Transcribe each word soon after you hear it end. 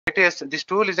this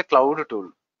tool is a cloud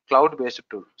tool, cloud-based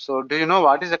tool. So do you know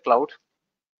what is a cloud?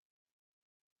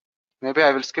 Maybe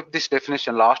I will skip this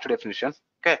definition, last definition.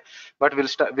 Okay, but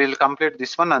we'll complete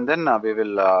this one and then we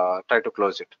will try to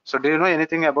close it. So do you know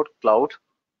anything about cloud?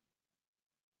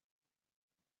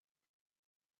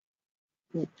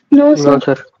 No, sir. No,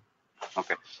 sir.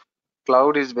 Okay,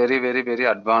 cloud is very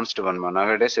advanced one.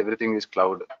 Nowadays everything is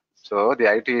cloud. So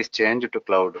the IT is changed to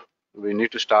cloud. We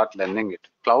need to start learning it.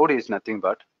 Cloud is nothing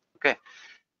but, okay.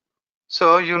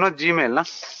 So you know Gmail, na?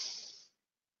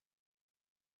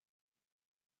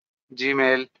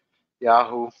 Gmail,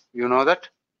 Yahoo, you know that?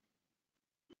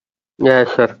 Yes,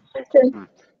 sir.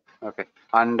 Okay,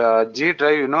 and G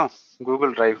Drive, you know,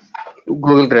 Google Drive.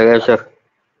 Google Drive, yes, sir.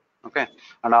 Okay,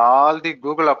 and all the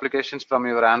Google applications from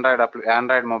your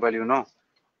Android mobile, you know.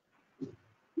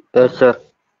 Yes, sir.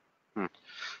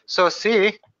 So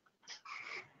see,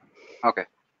 okay,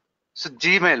 so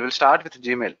Gmail, we'll start with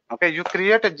Gmail. Okay, you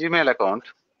create a Gmail account.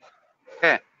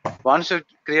 Okay, once you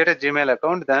create a Gmail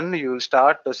account, then you will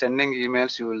start sending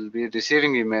emails, you will be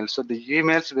receiving emails. So the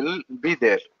emails will be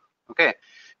there. Okay,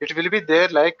 it will be there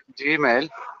like Gmail.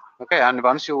 Okay, and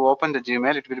once you open the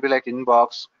Gmail, it will be like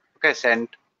inbox. Okay, sent.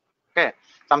 Okay,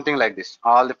 something like this.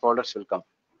 All the folders will come.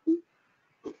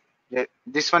 Yeah,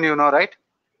 this one you know, right?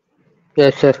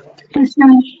 Yes, sir. Yes,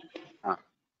 sir.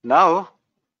 Now,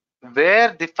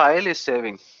 where the file is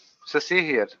saving. So see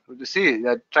here. See,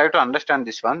 try to understand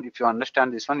this one. If you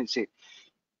understand this one, you see.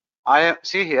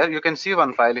 See here. You can see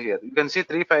one file here. You can see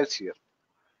 3 files here.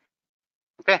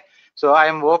 Okay. So I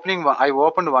am opening one. I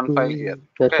opened one file here.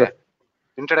 Yes, Okay. sir.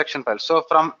 Introduction file. So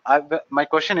from my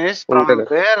question is from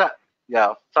where?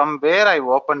 Yeah, from where I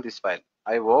opened this file.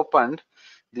 I opened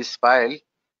this file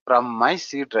from my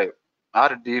C drive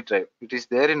or D drive. It is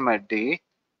there in my D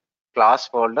class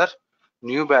folder,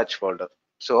 new batch folder.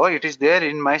 So it is there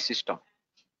in my system.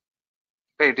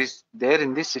 Okay, it is there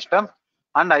in this system,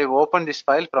 and I open this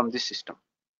file from this system.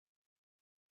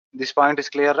 This point is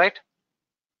clear, right?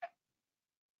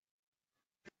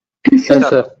 Yes, Yes,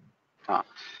 sir. sir.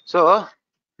 So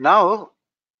now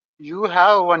you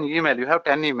have one email. You have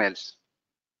 10 emails.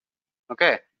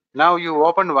 Okay. Now you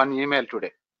opened one email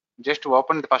today. Just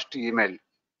open the first email.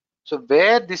 So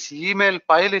where this email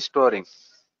file is storing?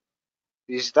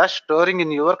 Is that storing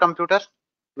in your computer,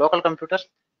 local computer?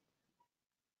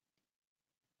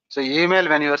 So email,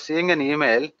 when you are seeing an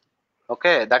email,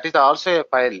 okay, that is also a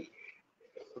file.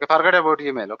 Okay, forget about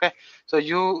email. Okay, so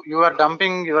you are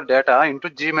dumping your data into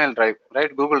Gmail drive,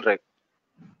 right? Google Drive,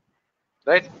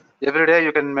 right? Every day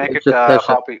you can make Yes, it sir. Yes,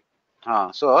 sir. copy.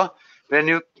 So when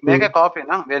you make a copy,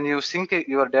 now when you sync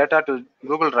your data to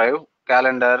Google Drive,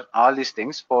 calendar, all these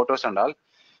things, photos and all,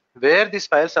 where these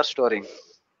files are storing?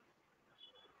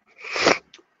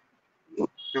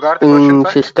 You got the question, In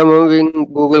sir? system in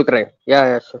Google Drive. Yeah,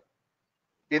 yes, sir.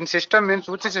 In system means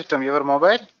which system? Your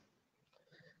mobile?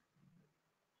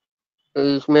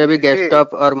 Is maybe See,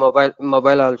 desktop or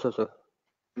mobile also, sir.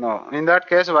 no. In that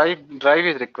case, why drive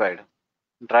is required?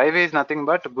 Drive is nothing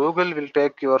but Google will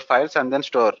take your files and then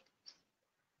store.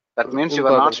 That means you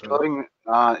are not Important, sir.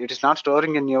 storing. It is not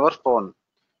storing in your phone.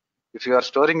 If you are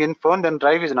storing in phone, then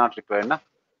drive is not required. Na?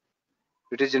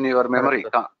 It is in your Correct, memory,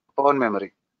 sir. phone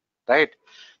memory, right?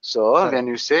 So Correct. when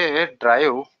you say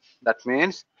drive, that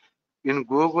means in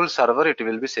Google server it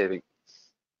will be saving.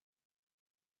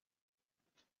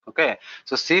 Okay.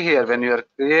 So see here, when you are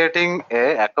creating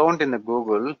a account in the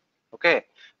Google, okay,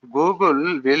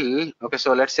 Google will, okay,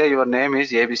 so let's say your name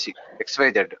is ABC,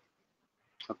 XYZ.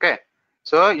 Okay.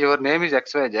 So your name is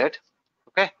XYZ.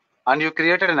 Okay. And you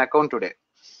created an account today.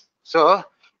 So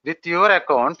with your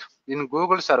account in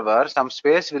Google server, some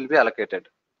space will be allocated.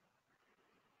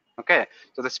 Okay.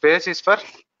 So the space is for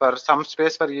some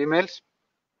space for emails.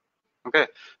 Okay.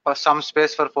 For some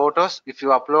space for photos. If you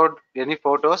upload any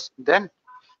photos, then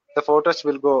the photos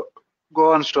will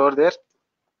go and store there.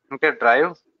 Okay.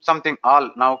 Drive something all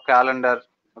now calendar.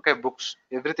 Okay. Books.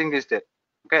 Everything is there.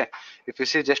 Okay. If you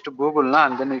see just Google now,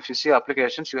 and then if you see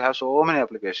applications, you have so many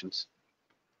applications.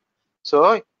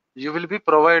 So you will be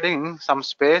providing some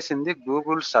space in the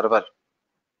Google server.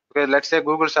 Okay, let's say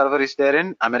Google server is there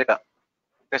in America.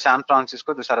 Okay, San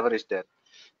Francisco, the server is there.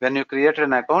 When you create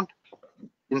an account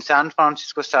in San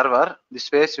Francisco server, the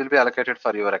space will be allocated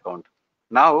for your account.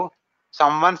 Now,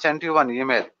 someone sent you an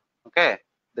email. Okay,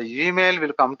 the email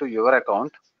will come to your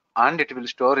account and it will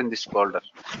store in this folder.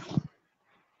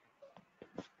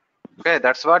 Okay,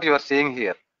 that's what you are seeing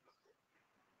here.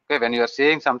 Okay, when you are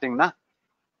seeing something, na.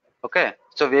 Okay,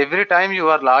 so every time you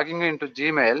are logging into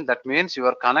Gmail, that means you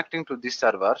are connecting to this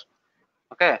server.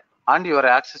 Okay, and you are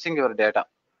accessing your data.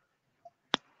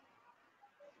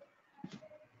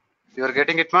 You are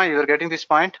getting it, ma? You are getting this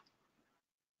point?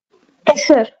 Yes,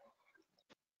 sir.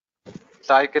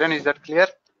 Sai Kiran, is that clear?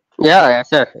 Yeah, yes,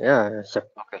 sir. Yeah, yes, sir.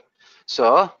 Okay.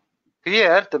 So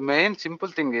here the main simple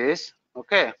thing is,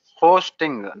 okay,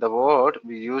 hosting. The word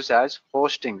we use as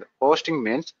hosting. Hosting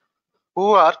means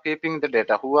who are keeping the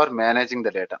data, who are managing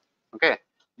the data. Okay.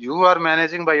 You are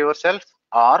managing by yourself,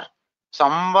 or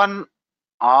someone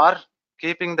are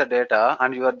keeping the data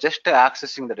and you are just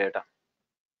accessing the data.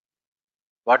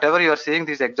 Whatever you are seeing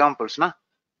these examples, na,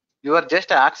 you are just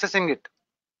accessing it.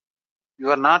 You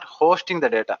are not hosting the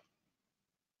data.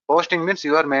 Hosting means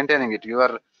you are maintaining it. You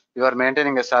are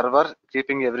maintaining a server,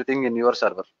 keeping everything in your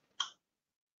server.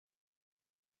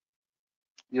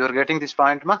 You are getting this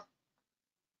point, ma?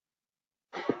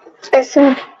 Yes,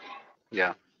 sir.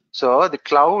 Yeah. So the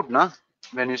cloud, na,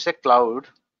 when you say cloud,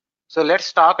 so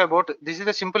let's talk about, this is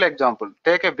a simple example.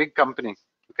 Take a big company.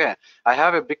 Okay. I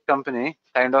have a big company,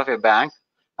 kind of a bank,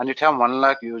 and it have 1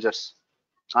 lakh users,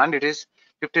 and it is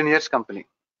 15 years company.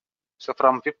 So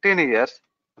from 15 years,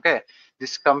 okay,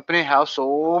 this company have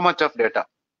so much of data,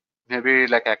 maybe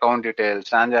like account details,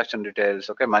 transaction details,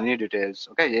 okay, money details,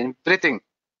 okay, everything.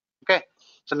 Okay.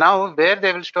 So now where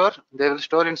they will store? They will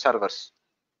store in servers.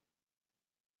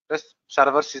 Yes,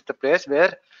 servers is the place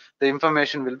where the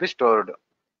information will be stored,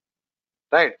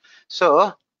 right?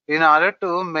 So in order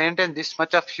to maintain this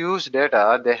much of huge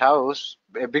data, they have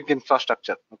a big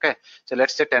infrastructure. Okay. So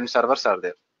let's say 10 servers are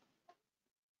there.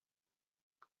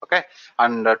 Okay.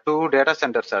 And 2 data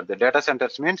centers are there. Data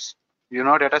centers means, you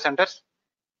know, data centers?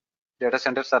 Data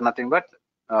centers are nothing but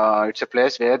it's a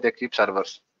place where they keep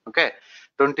servers. Okay.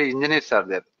 20 engineers are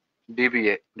there.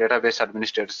 DBA, database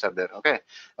administrators are there. Okay.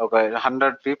 Okay.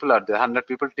 100 people are there. 100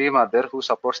 people team are there who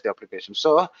supports the application.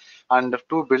 So, and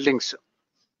 2 buildings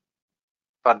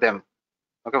for them.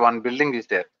 Okay. 1 building is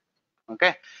there.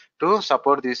 Okay. To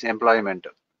support this employment.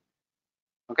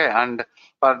 Okay. And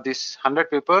for this 100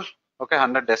 people, okay,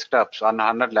 100 desktops and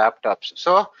 100 laptops.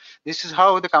 So this is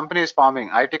how the company is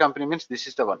forming. IT company means this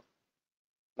is the one,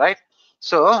 right?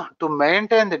 So to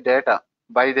maintain the data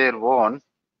by their own,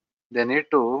 they need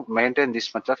to maintain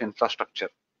this much of infrastructure.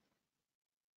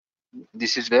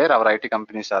 This is where our IT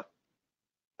companies are,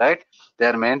 right? They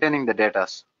are maintaining the data.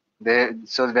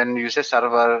 So when you say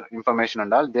server information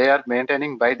and all, they are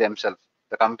maintaining by themselves.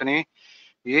 The company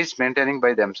is maintaining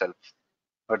by themselves.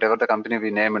 Whatever the company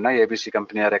we name, na, ABC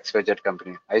company or XYZ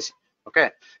company.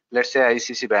 Okay, let's say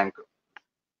ICC Bank.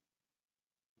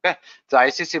 Okay, so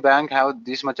ICC Bank have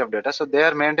this much of data, so they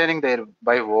are maintaining their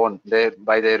by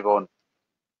their own.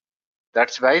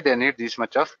 That's why they need this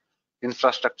much of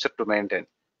infrastructure to maintain.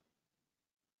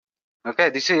 Okay,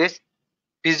 this is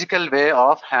physical way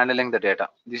of handling the data.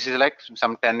 This is like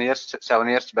some 10 years, 7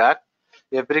 years back,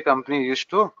 every company used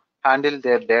to handle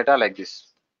their data like this.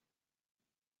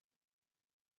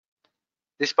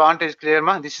 This part is clear,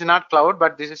 ma? This is not cloud,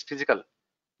 but this is physical.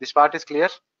 This part is clear?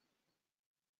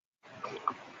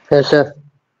 Yes, sir.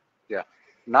 Yeah.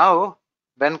 Now,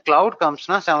 when cloud comes,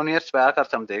 na, 7 years back or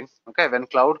something, okay, when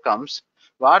cloud comes,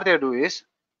 what they do is,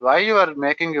 why you are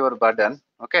making your burden,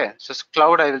 okay, so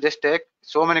cloud, I will just take,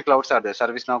 so many clouds are there.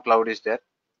 ServiceNow cloud is there,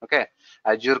 okay,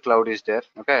 Azure cloud is there,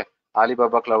 okay,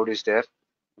 Alibaba cloud is there,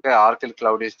 okay, Oracle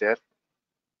cloud is there,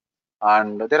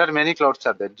 and there are many clouds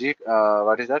are there.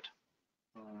 What is that?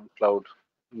 Cloud,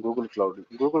 Google cloud.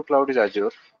 Google cloud is Azure.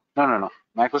 No.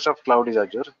 Microsoft cloud is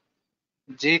Azure.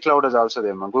 G cloud is also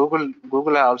there.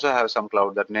 Google also have some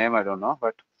cloud. That name I don't know,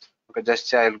 but okay, just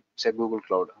say I'll say Google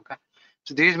cloud. Okay,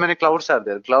 so these many clouds are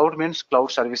there. Cloud means cloud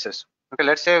services. Okay,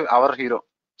 let's say our hero,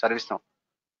 ServiceNow.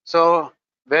 So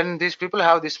when these people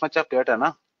have this much of data,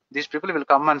 na, these people will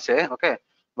come and say, okay,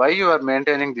 why you are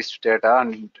maintaining this data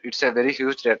and it's a very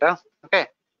huge data. Okay,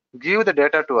 give the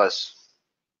data to us.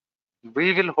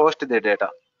 We will host the data.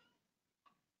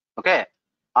 Okay,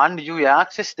 and you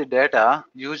access the data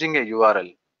using a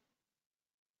URL.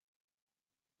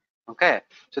 Okay,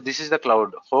 so this is the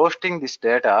cloud. Hosting this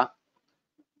data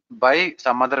by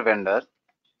some other vendor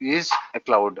is a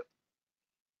cloud.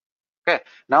 Okay,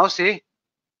 now see,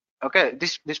 okay,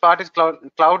 this part is cloud.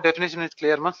 Cloud definition is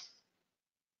clear, ma?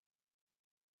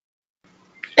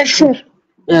 Yes, sir.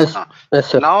 Yes, yes,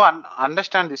 sir. Now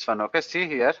understand this one. Okay, see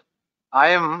here, I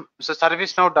am, so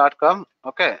servicenow.com.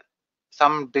 Okay,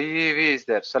 some DEV is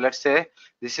there. So let's say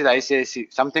this is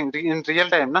ICIC, something in real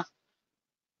time, na?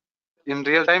 In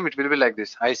real time it will be like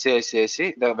this: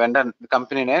 ICIC, the vendor, the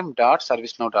company name dot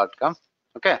servicenow.com.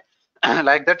 Okay,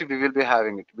 like that we will be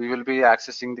having it. We will be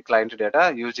accessing the client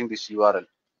data using this URL.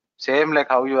 Same like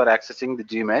how you are accessing the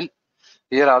Gmail.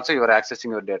 Here also you are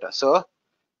accessing your data. So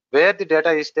where the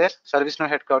data is there, ServiceNow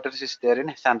headquarters is there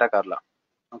in Santa Carla.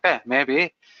 Okay,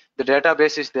 maybe The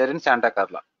database is there in Santa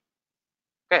Carla.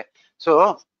 Okay,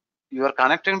 so you are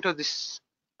connecting to this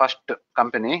first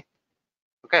company.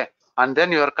 Okay, and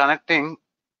then you are connecting,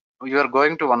 you are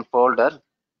going to one folder.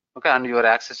 Okay, and you are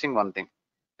accessing one thing.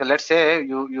 So let's say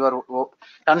you are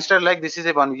consider like this is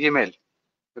a one email.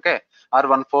 Okay, or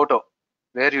one photo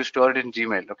where you store it in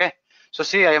Gmail. Okay, so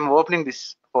see, I am opening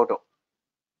this photo.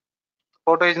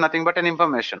 Photo is nothing but an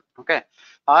information. Okay,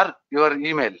 or your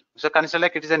email. So consider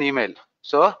like it is an email.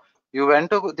 So you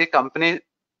went to the company,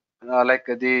 like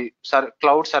the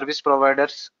cloud service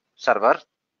providers server.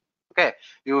 Okay,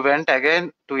 you went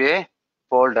again to a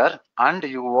folder and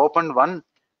you opened one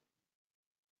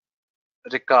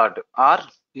record or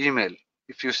email.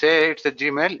 If you say it's a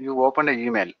Gmail, you open an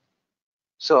email.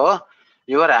 So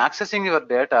you are accessing your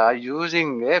data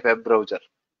using a web browser.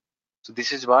 So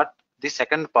this is what the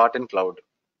second part in cloud.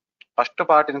 First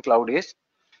part in cloud is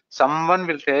someone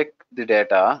will take the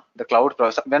data, the cloud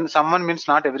process. When someone means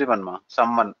not everyone,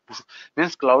 someone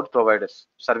means cloud providers,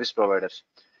 service providers.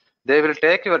 They will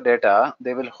take your data,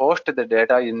 they will host the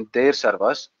data in their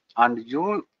servers, and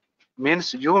you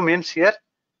means here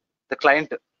the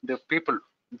client, the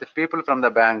people from the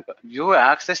bank. You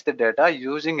access the data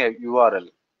using a URL.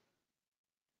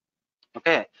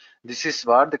 Okay, this is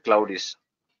what the cloud is.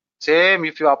 Same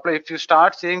if you apply, if you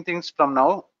start seeing things from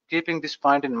now, keeping this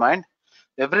point in mind,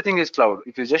 everything is cloud.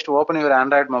 If you just open your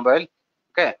Android mobile,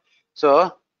 okay,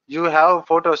 so you have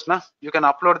photos, na? You can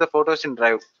upload the photos in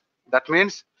Drive. That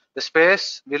means the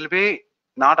space will be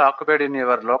not occupied in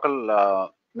your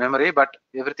local memory, but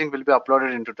everything will be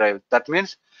uploaded into Drive. That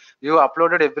means you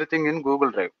uploaded everything in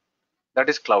Google Drive. That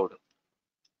is cloud.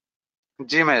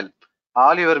 Gmail,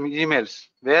 all your emails,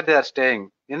 where they are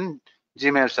staying in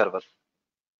Gmail server.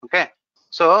 Okay,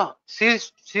 so see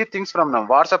things from now.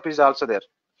 WhatsApp is also there.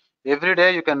 Every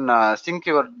day you can sync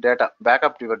your data,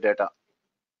 backup your data,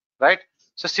 right?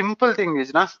 So simple thing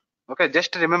is, na, okay,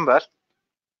 just remember.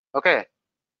 Okay,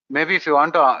 maybe if you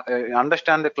want to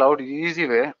understand the cloud easy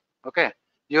way, okay,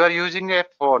 you are using a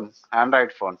phone,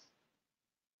 Android phone,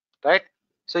 right?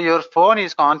 So your phone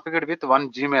is configured with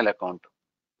one Gmail account,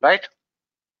 right?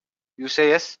 You say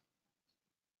yes.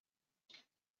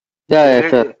 Yeah, yes, Every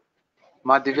sir. day,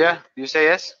 Madhivya, you say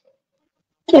yes.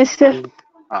 Yes, sir.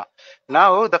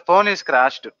 Now the phone is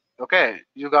crashed. Okay,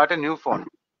 you got a new phone.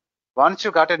 Once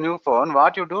you got a new phone,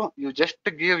 what you do, you just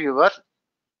give your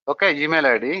email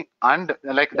ID and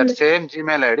like that same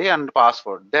Gmail ID and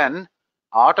password. Then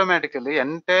automatically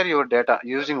enter your data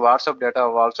using WhatsApp data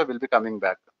also will be coming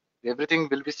back. Everything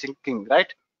will be syncing,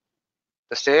 right?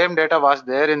 The same data was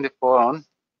there in the phone,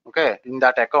 okay, in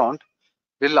that account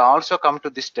will also come to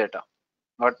this data.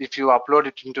 But if you upload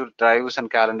it into drives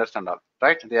and calendars and all,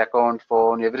 right? The account,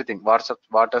 phone, everything, WhatsApp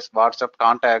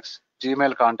contacts,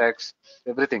 Gmail contacts,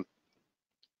 everything.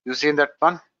 You seen that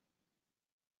one?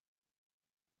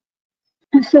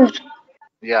 Yes, sir.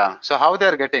 Yeah. So how they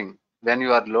are getting when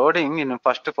you are loading in a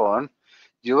first phone,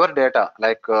 your data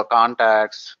like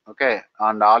contacts, okay,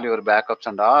 and all your backups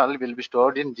and all will be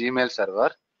stored in Gmail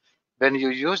server. When you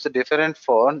use the different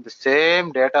phone, the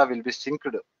same data will be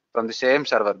synced from the same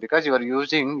server because you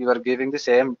are giving the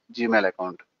same Gmail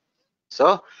account.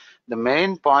 So the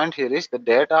main point here is the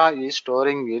data is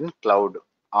storing in cloud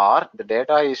or the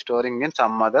data is storing in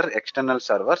some other external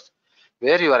servers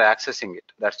where you are accessing it.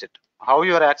 That's it. How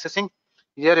you are accessing?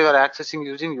 Here you are accessing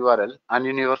using URL and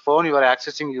in your phone you are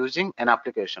accessing using an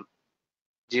application,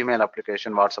 Gmail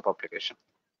application, WhatsApp application.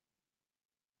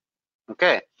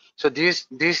 Okay. So this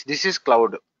is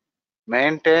cloud.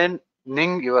 Maintaining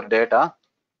your data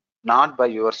not by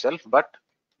yourself but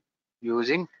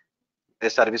using a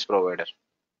service provider.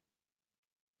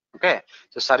 Okay,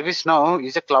 so ServiceNow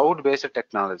is a cloud-based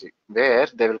technology where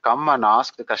they will come and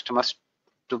ask the customers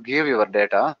to give your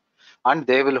data and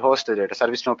they will host the data.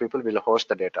 ServiceNow people will host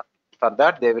the data. For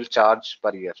that, they will charge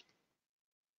per year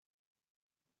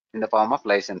in the form of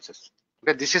licenses.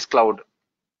 Okay, this is cloud,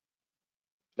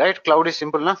 right? Cloud is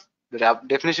simple, na? The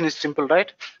definition is simple,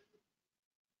 right?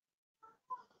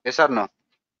 Yes or no?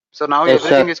 So now Yes,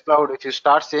 everything sir. is cloud. If you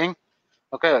start saying,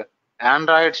 okay,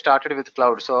 Android started with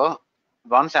cloud. So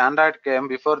once Android came,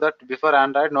 before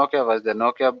Android, Nokia was there.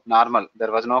 Nokia normal.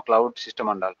 There was no cloud system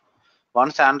and all.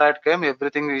 Once Android came,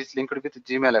 everything is linked with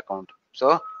Gmail account.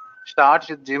 So starts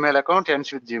with Gmail account,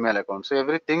 ends with Gmail account. So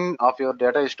everything of your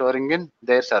data is storing in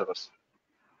their servers.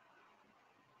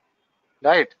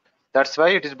 Right? That's why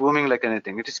it is booming like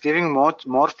anything. It is giving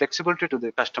more flexibility to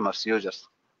the customers, users.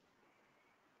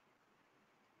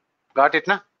 Got it,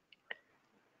 na?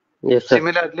 Yes, sir.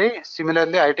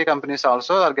 Similarly, IT companies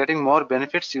also are getting more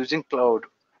benefits using cloud.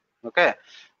 Okay,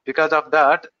 because of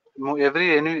that,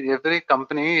 every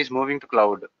company is moving to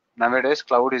cloud nowadays.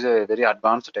 Cloud is a very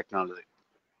advanced technology.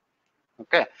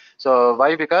 Okay, so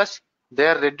why? Because they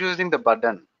are reducing the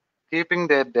burden. Keeping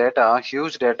their data,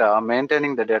 huge data,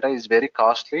 maintaining the data is very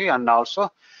costly, and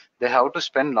also they have to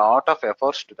spend lot of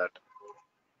efforts to that.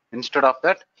 Instead of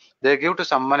that, they give to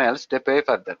someone else, they pay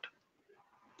for that.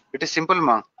 It is simple,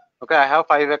 ma. Okay, I have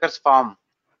 5 acres farm,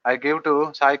 I give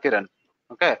to Sai Kiran.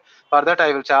 Okay, for that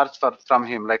I will charge from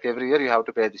him, like every year you have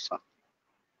to pay this one.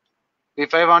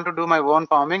 If I want to do my own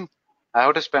farming, I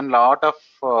have to spend lot of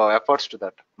efforts to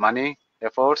that, money,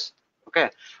 efforts. Okay,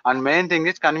 and main thing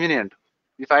is convenient.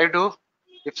 If I do,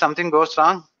 if something goes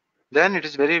wrong, then it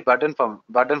is very burden from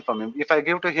him. If I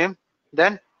give to him,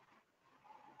 then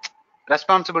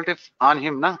responsibility on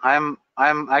him, na.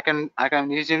 I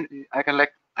can easily,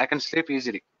 I can sleep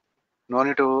easily. No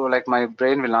need to, like, my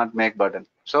brain will not make burden.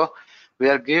 So we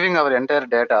are giving our entire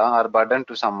data or burden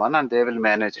to someone, and they will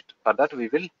manage it. For that we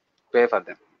will pay for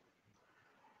them.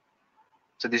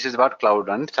 So this is what cloud,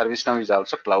 and ServiceNow is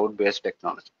also cloud based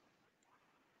technology.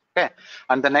 Okay,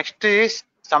 and the next is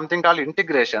something called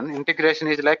integration. Integration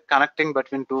is like connecting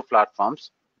between two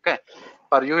platforms. Okay,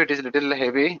 for you it is little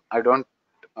heavy, I don't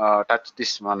touch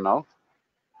this one now.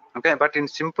 Okay, but in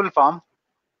simple form,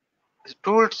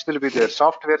 tools will be there,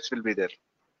 softwares will be there.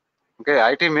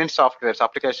 Okay, IT means softwares,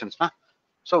 applications, na?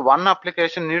 So one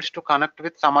application needs to connect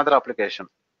with some other application.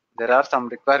 There are some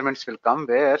requirements will come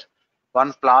where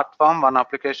one platform, one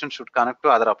application should connect to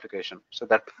other application. So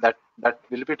that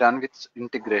will be done with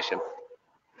integration.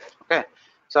 Okay,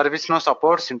 ServiceNow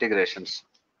supports integrations.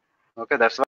 Okay, that's